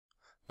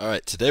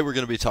Alright, today we're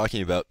going to be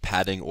talking about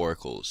padding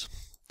oracles.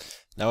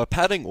 Now, a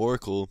padding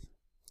oracle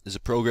is a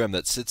program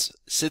that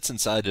sits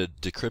inside a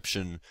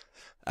decryption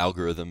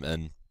algorithm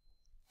and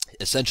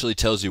essentially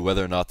tells you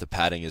whether or not the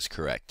padding is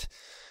correct.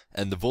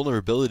 And the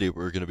vulnerability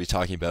we're going to be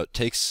talking about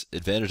takes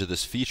advantage of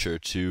this feature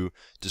to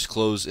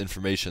disclose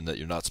information that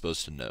you're not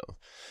supposed to know.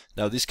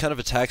 Now, these kind of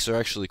attacks are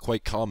actually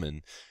quite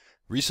common.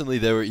 Recently,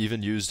 they were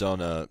even used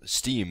on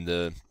Steam,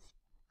 the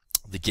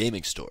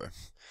gaming store.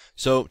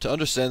 So, to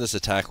understand this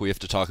attack, we have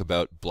to talk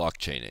about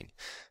blockchaining.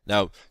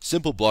 Now,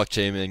 simple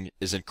blockchaining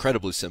is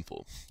incredibly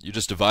simple. You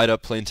just divide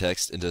up plain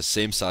text into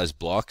same size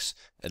blocks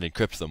and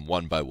encrypt them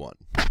one by one.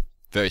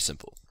 Very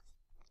simple.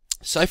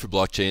 Cipher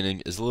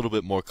blockchaining is a little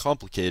bit more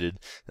complicated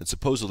and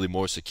supposedly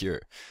more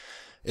secure.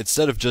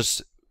 Instead of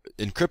just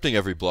encrypting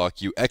every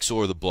block, you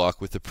XOR the block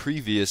with the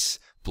previous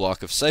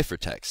block of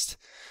ciphertext,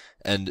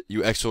 and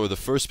you XOR the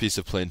first piece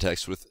of plain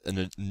text with an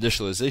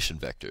initialization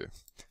vector.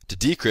 To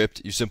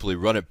decrypt, you simply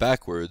run it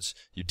backwards,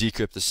 you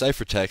decrypt the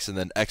ciphertext and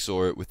then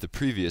XOR it with the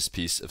previous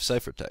piece of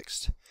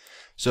ciphertext.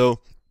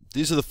 So,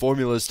 these are the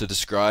formulas to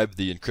describe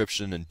the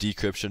encryption and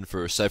decryption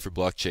for cipher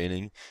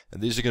blockchaining,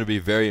 and these are going to be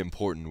very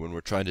important when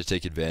we're trying to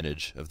take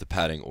advantage of the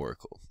padding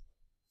oracle.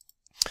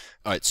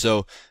 Alright,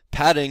 so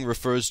padding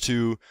refers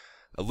to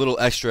a little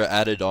extra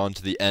added on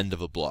to the end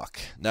of a block.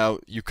 Now,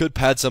 you could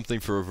pad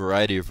something for a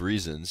variety of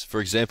reasons. For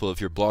example,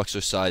 if your blocks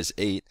are size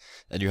 8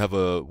 and you have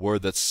a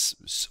word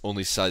that's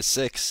only size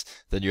 6,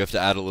 then you have to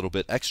add a little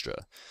bit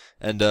extra.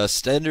 And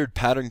standard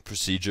padding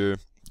procedure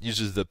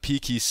uses the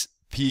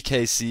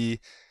PKC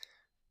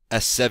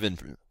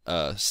S7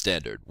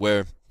 standard,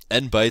 where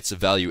n bytes of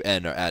value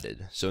n are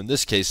added. So in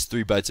this case,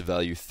 3 bytes of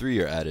value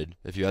 3 are added.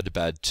 If you had to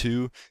pad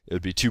 2, it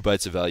would be 2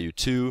 bytes of value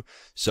 2,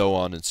 so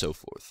on and so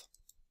forth.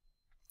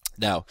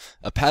 Now,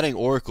 a padding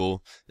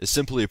oracle is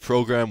simply a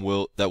program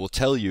that will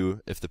tell you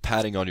if the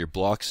padding on your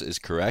blocks is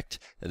correct,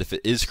 and if it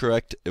is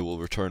correct, it will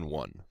return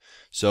 1.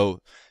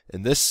 So,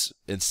 in this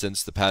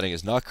instance, the padding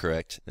is not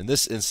correct. In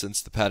this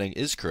instance, the padding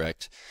is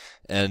correct,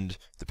 and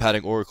the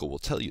padding oracle will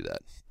tell you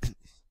that.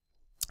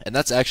 And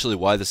that's actually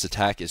why this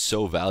attack is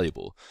so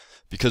valuable,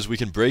 because we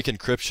can break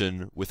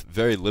encryption with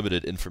very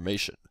limited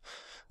information.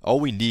 All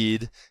we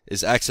need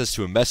is access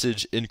to a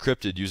message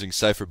encrypted using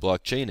cipher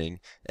blockchaining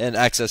and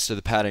access to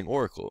the padding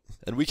oracle.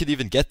 And we could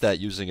even get that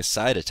using a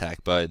side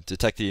attack by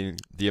detecting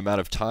the amount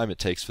of time it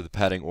takes for the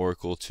padding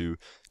oracle to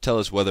tell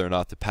us whether or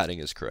not the padding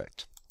is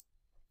correct.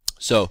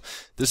 So,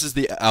 this is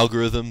the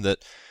algorithm that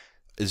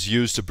is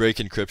used to break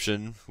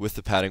encryption with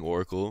the padding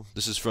oracle.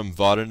 This is from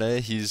Vaudernay.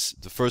 He's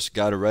the first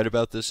guy to write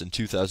about this in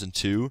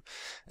 2002.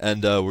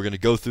 And we're going to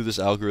go through this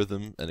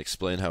algorithm and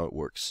explain how it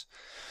works.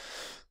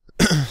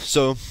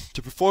 So,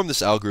 to perform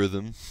this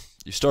algorithm,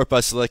 you start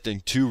by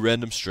selecting 2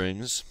 random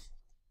strings.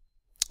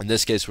 In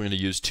this case, we're going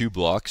to use 2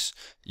 blocks.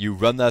 You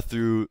run that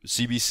through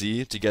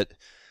CBC to get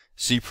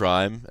C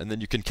prime, and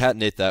then you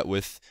concatenate that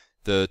with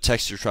the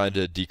text you're trying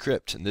to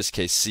decrypt, in this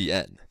case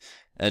CN.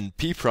 And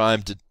P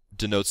prime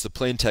denotes the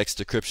plain text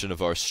decryption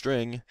of our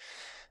string,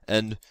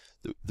 and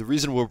the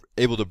reason we're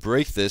able to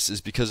break this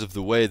is because of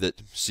the way that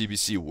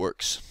CBC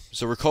works.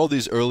 So recall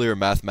these earlier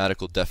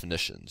mathematical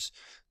definitions,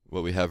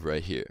 what we have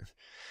right here.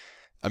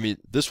 I mean,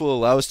 this will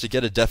allow us to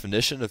get a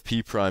definition of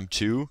P prime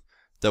 2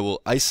 that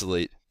will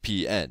isolate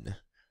Pn.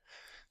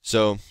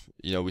 So,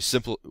 we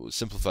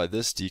simplify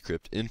this,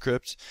 decrypt,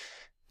 encrypt,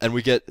 and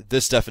we get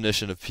this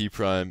definition of P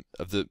prime,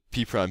 of the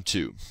P prime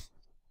 2.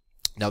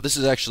 Now, this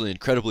is actually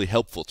incredibly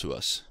helpful to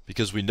us,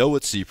 because we know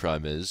what C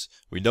prime is,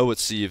 we know what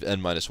C of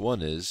n minus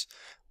 1 is,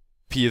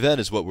 P of n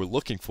is what we're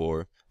looking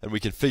for, and we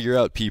can figure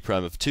out P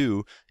prime of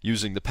 2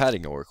 using the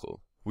padding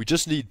oracle. We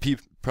just need P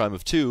prime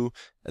of 2,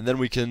 and then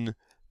we can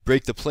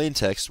break the plain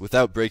text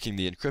without breaking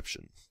the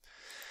encryption.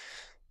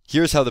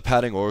 Here's how the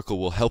padding oracle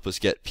will help us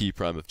get P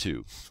prime of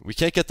 2. We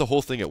can't get the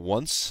whole thing at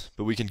once,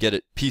 but we can get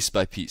it piece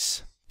by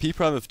piece. P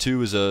prime of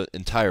 2 is an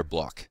entire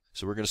block,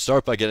 so we're going to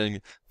start by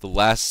getting the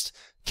last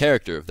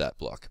character of that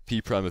block,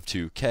 P prime of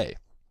 2k.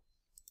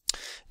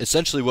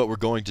 Essentially what we're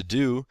going to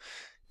do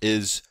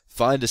is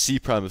find a C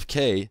prime of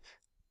k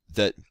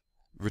that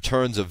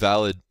returns a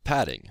valid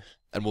padding,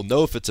 and we'll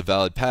know if it's a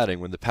valid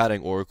padding when the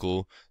padding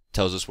oracle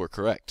tells us we're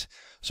correct.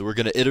 So we're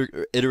going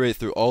to iterate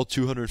through all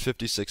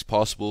 256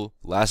 possible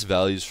last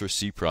values for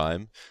C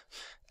prime,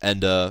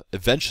 and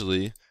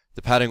eventually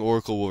the padding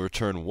oracle will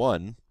return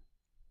 1,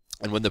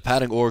 and when the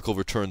padding oracle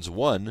returns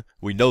 1,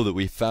 we know that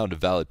we found a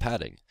valid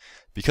padding.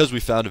 Because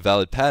we found a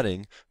valid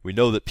padding, we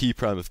know that P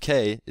prime of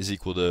k is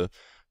equal to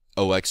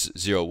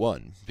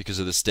OX01 because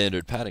of the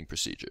standard padding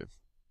procedure.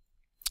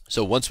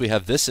 So once we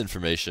have this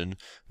information,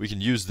 we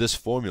can use this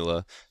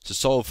formula to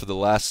solve for the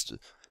last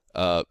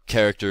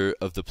character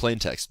of the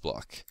plaintext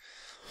block.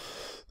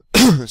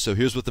 So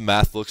here's what the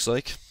math looks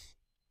like.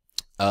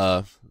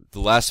 The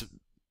last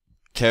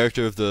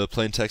character of the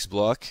plaintext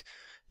block,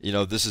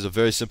 this is a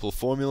very simple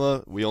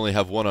formula. We only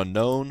have one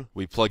unknown.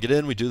 We plug it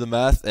in, we do the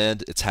math,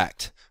 and it's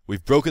hacked.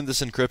 We've broken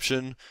this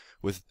encryption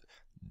with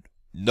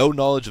no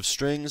knowledge of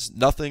strings,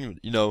 nothing,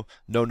 no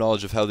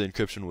knowledge of how the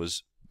encryption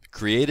was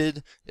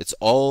created, it's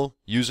all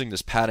using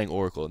this padding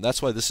oracle. And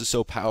that's why this is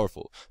so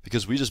powerful,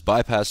 because we just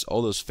bypassed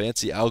all those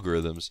fancy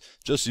algorithms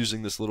just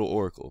using this little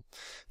oracle.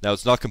 Now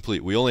it's not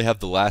complete. We only have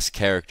the last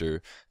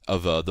character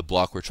of the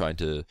block we're trying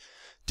to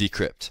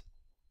decrypt.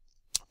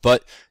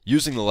 But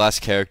using the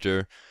last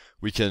character,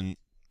 we can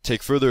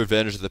take further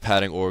advantage of the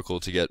padding oracle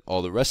to get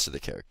all the rest of the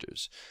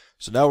characters.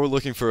 So now we're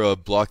looking for a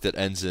block that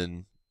ends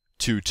in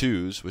 2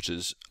 2s, which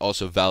is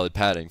also valid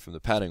padding from the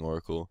padding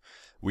oracle.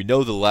 We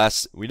know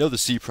the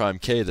C prime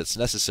k that's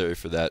necessary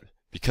for that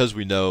because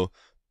we know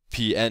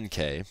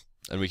PNK,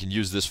 and we can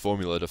use this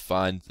formula to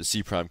find the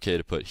C prime k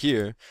to put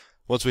here.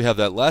 Once we have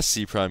that last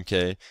C prime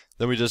k,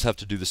 then we just have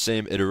to do the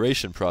same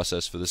iteration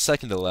process for the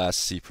second to last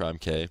C prime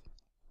k.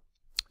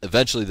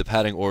 Eventually the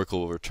padding oracle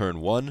will return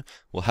 1,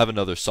 we'll have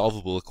another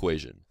solvable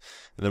equation.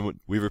 And then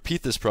we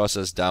repeat this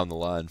process down the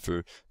line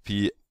for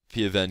P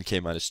of n k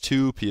minus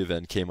 2, P of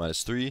n k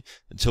minus 3,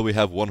 until we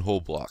have one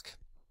whole block.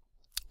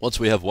 Once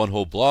we have one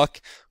whole block,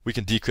 we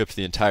can decrypt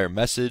the entire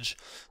message.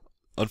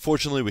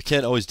 Unfortunately, we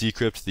can't always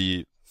decrypt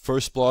the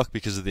first block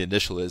because of the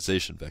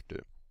initialization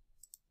vector.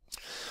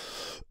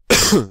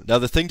 Now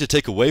the thing to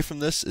take away from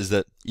this is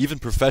that even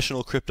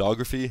professional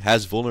cryptography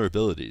has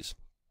vulnerabilities.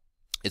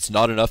 It's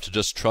not enough to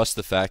just trust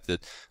the fact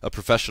that a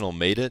professional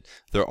made it.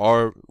 There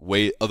are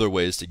other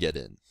ways to get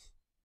in.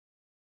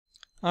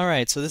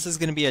 Alright, so this is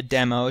going to be a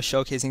demo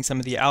showcasing some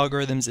of the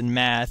algorithms and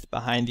math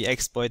behind the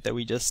exploit that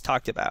we just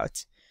talked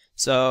about.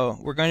 So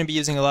we're going to be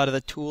using a lot of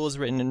the tools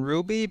written in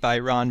Ruby by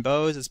Ron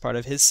Bowes as part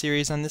of his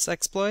series on this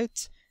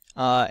exploit.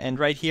 And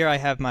right here I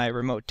have my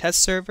remote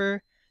test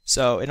server.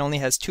 So it only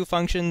has 2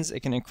 functions. It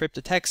can encrypt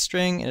a text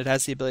string, and it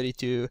has the ability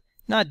to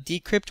not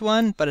decrypt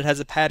one, but it has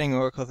a padding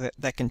oracle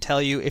that can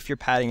tell you if your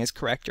padding is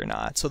correct or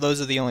not. So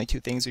those are the only 2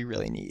 things we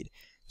really need.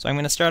 So I'm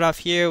going to start off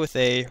here with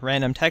a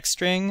random text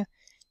string,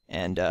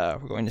 and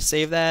we're going to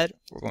save that.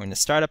 We're going to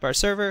start up our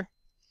server.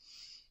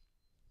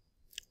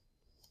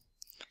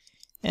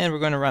 And we're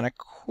going to run a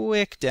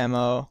quick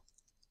demo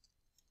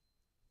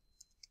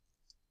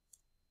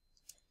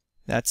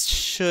that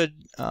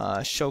should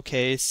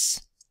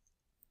showcase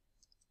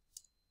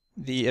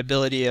the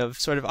ability of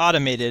sort of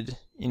automated,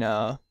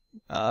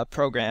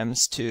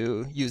 programs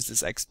to use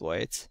this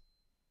exploit.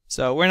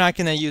 So we're not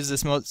going to use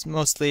this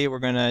mostly. We're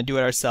going to do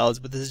it ourselves,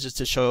 but this is just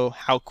to show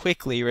how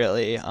quickly,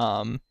 really,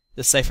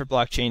 the cipher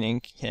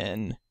blockchaining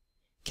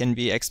can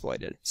be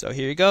exploited. So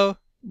here you go,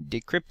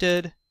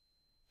 decrypted,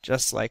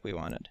 just like we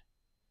wanted.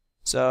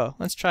 So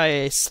let's try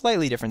a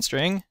slightly different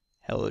string,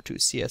 hello to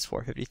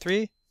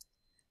CS453.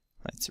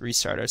 Let's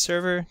restart our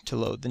server to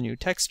load the new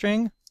text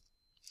string.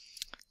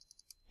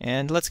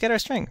 And let's get our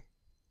string.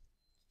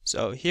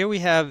 So here we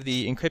have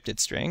the encrypted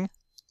string.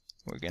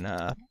 We're going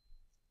to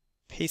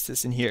paste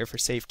this in here for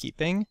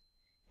safekeeping.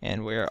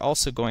 And we're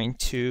also going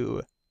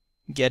to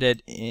get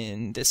it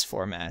in this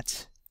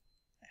format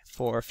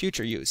for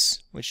future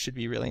use, which should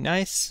be really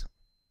nice.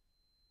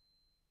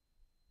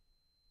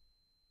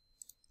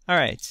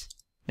 Alright.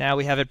 Now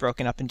we have it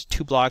broken up into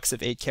 2 blocks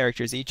of 8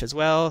 characters each as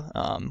well.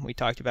 We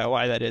talked about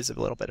why that is a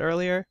little bit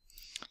earlier.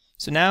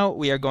 So now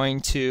we are going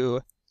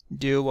to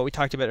do what we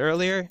talked about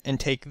earlier and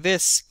take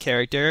this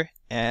character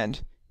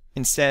and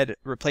instead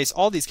replace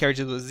all these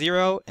characters with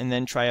 0 and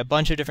then try a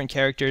bunch of different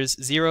characters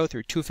 0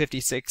 through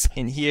 256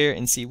 in here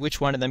and see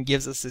which one of them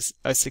gives us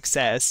a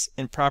success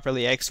and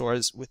properly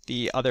XORs with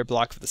the other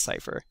block for the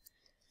cipher.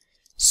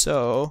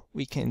 So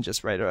we can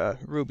just write a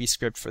Ruby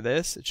script for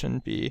this. It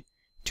shouldn't be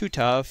too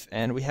tough,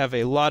 and we have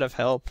a lot of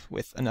help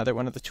with another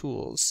one of the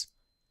tools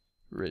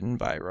written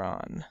by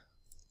Ron.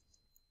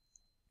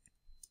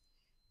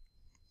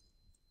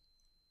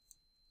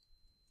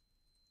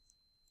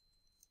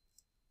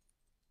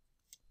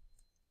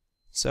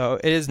 So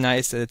it is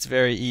nice that it's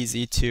very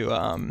easy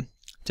to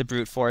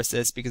brute force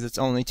this because it's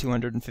only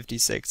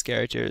 256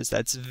 characters.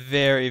 That's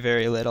very,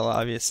 very little,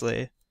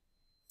 obviously.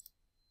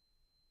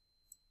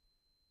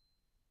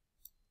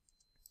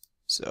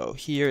 So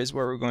here is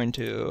where we're going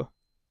to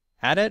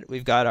add it.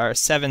 We've got our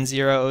 7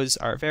 zeros,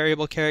 our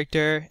variable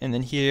character, and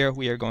then here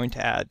we are going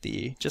to add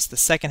just the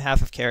second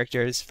half of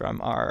characters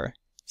from our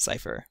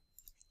cipher,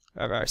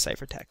 of our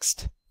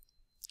ciphertext.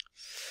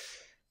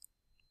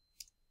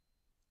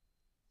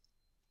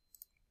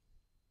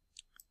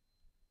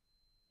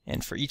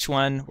 And for each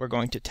one, we're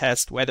going to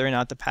test whether or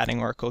not the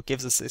padding oracle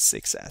gives us a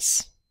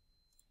success.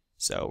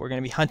 So we're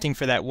going to be hunting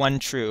for that one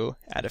true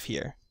out of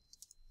here.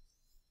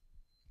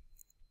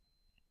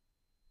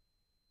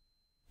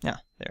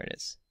 Ah, there it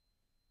is.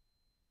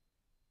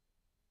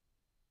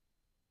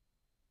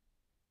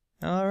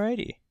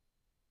 Alrighty.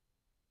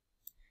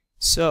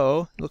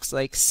 So, looks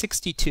like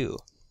 62.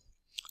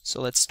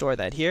 So let's store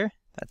that here.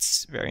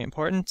 That's very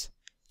important.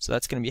 So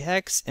that's going to be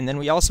hex. And then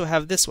we also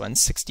have this one,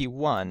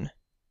 61.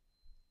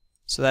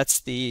 So that's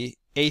the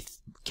 8th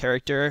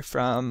character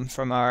from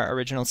our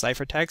original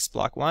ciphertext,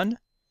 block 1.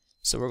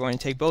 So we're going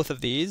to take both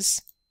of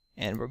these,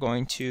 and we're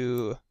going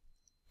to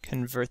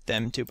convert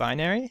them to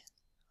binary.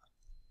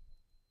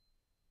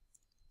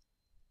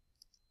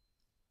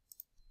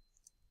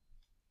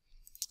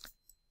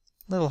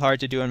 little hard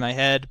to do in my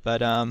head,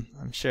 but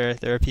I'm sure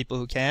there are people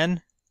who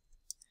can,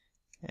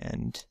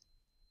 and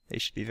they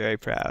should be very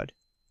proud.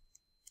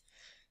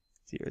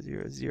 0,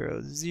 0,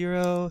 0,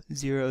 0,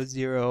 0,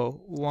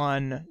 0,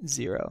 1,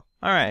 0.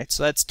 Alright,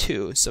 so that's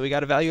 2. So we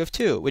got a value of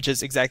 2, which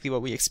is exactly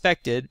what we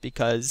expected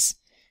because,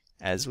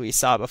 as we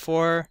saw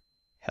before,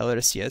 hello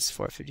to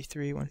CS4,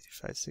 53, 1, 2,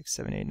 5, 6,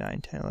 7, 8,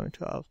 9, 10, 11,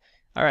 12.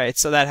 Alright,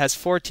 so that has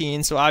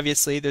 14, so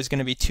obviously there's going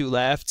to be 2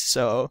 left,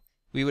 so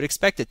we would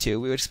expect it to.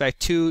 We would expect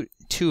two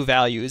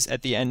values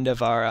at the end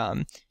of our,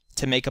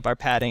 to make up our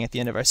padding at the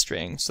end of our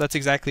string. So that's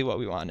exactly what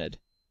we wanted.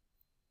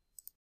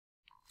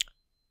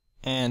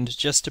 And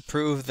just to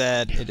prove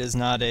that it is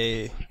not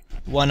a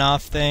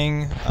one-off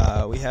thing,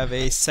 we have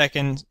a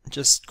second,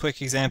 just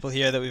quick example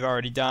here that we've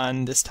already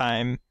done, this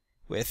time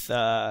with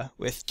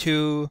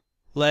 2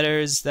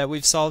 letters that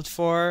we've solved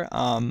for.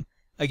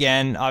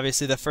 Again,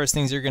 obviously the first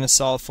things you're going to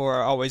solve for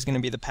are always going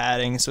to be the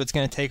padding, so it's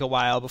going to take a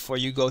while before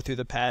you go through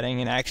the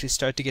padding and actually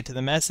start to get to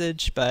the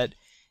message, but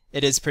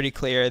it is pretty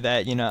clear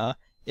that, you know,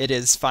 it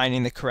is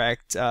finding the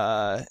correct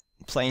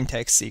plain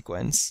text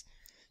sequence.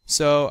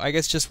 So I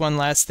guess just one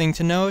last thing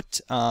to note,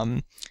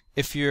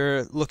 if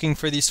you're looking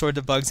for these sort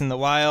of bugs in the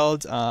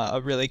wild,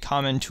 a really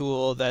common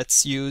tool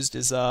that's used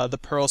is the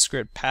Perl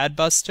script Pad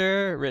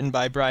Buster, written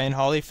by Brian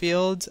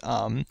Hollyfield.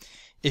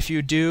 If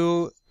you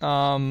do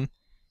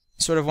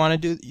sort of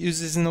want to use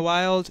this in the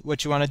wild,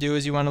 what you want to do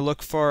is you want to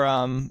look for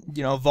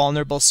you know,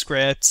 vulnerable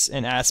scripts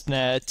in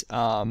ASP.NET,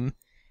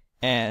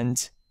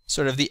 and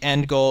sort of the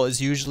end goal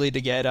is usually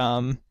to get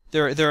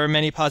there are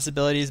many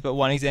possibilities, but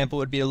one example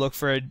would be to look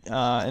for an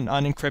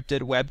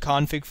unencrypted web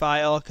config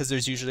file, because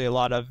there's usually a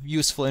lot of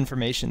useful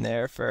information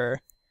there for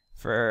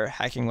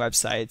hacking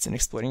websites and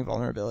exploiting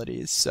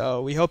vulnerabilities.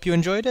 So we hope you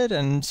enjoyed it,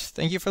 and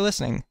thank you for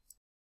listening.